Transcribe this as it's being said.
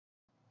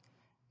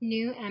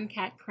New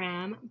MCAT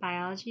Cram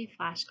Biology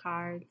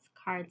Flashcards,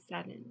 Card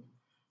 7.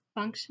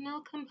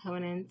 Functional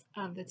components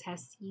of the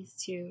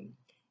testes tube.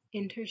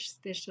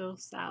 Interstitial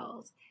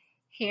cells.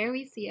 Here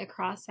we see a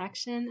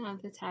cross-section of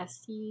the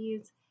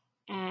testes,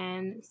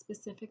 and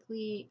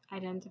specifically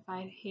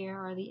identified here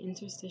are the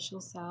interstitial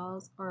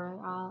cells,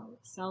 or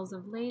cells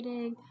of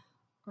Leydig,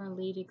 or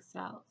Leydig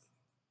cells.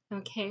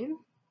 Okay?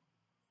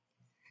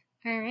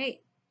 All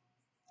right.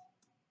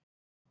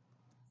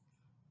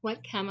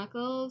 What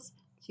chemicals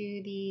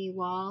do the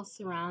walls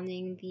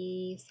surrounding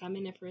the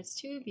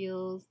seminiferous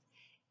tubules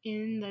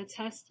in the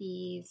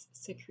testes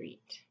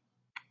secrete?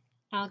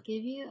 I'll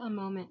give you a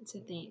moment to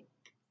think.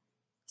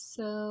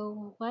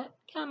 So, what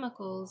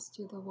chemicals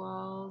do the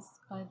walls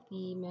of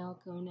the male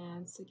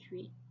gonads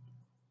secrete?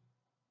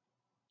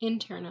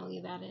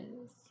 Internally, that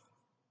is.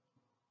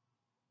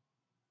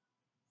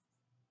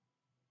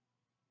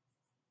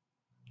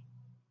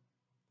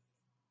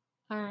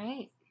 All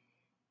right.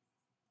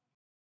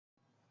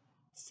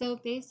 So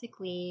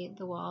basically,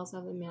 the walls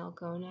of the male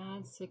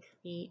gonads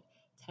secrete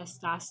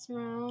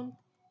testosterone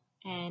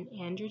and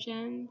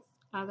androgens,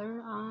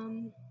 other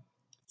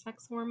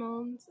sex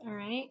hormones. All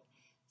right.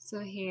 So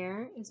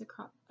here is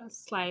a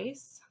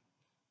slice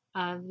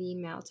of the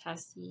male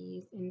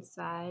testes.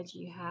 Inside,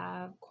 you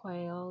have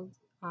coiled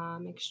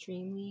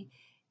extremely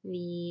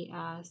the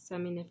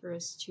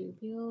seminiferous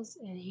tubules,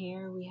 and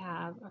here we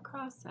have a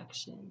cross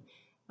section.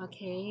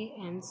 Okay,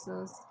 and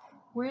so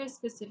we're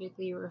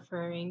specifically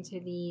referring to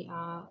the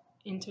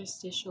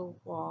interstitial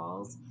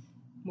walls,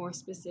 more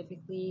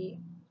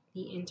specifically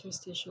the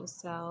interstitial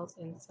cells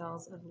and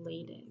cells of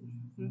Leydig.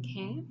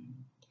 Okay,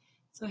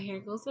 so here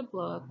goes a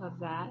blow up of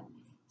that.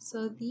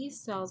 So these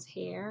cells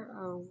here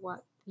are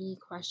what the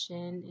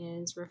question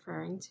is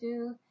referring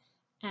to,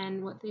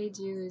 and what they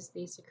do is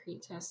they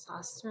secrete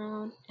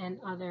testosterone and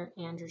other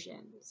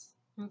androgens.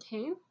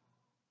 Okay?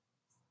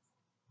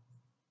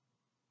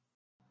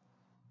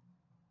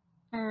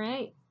 All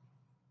right.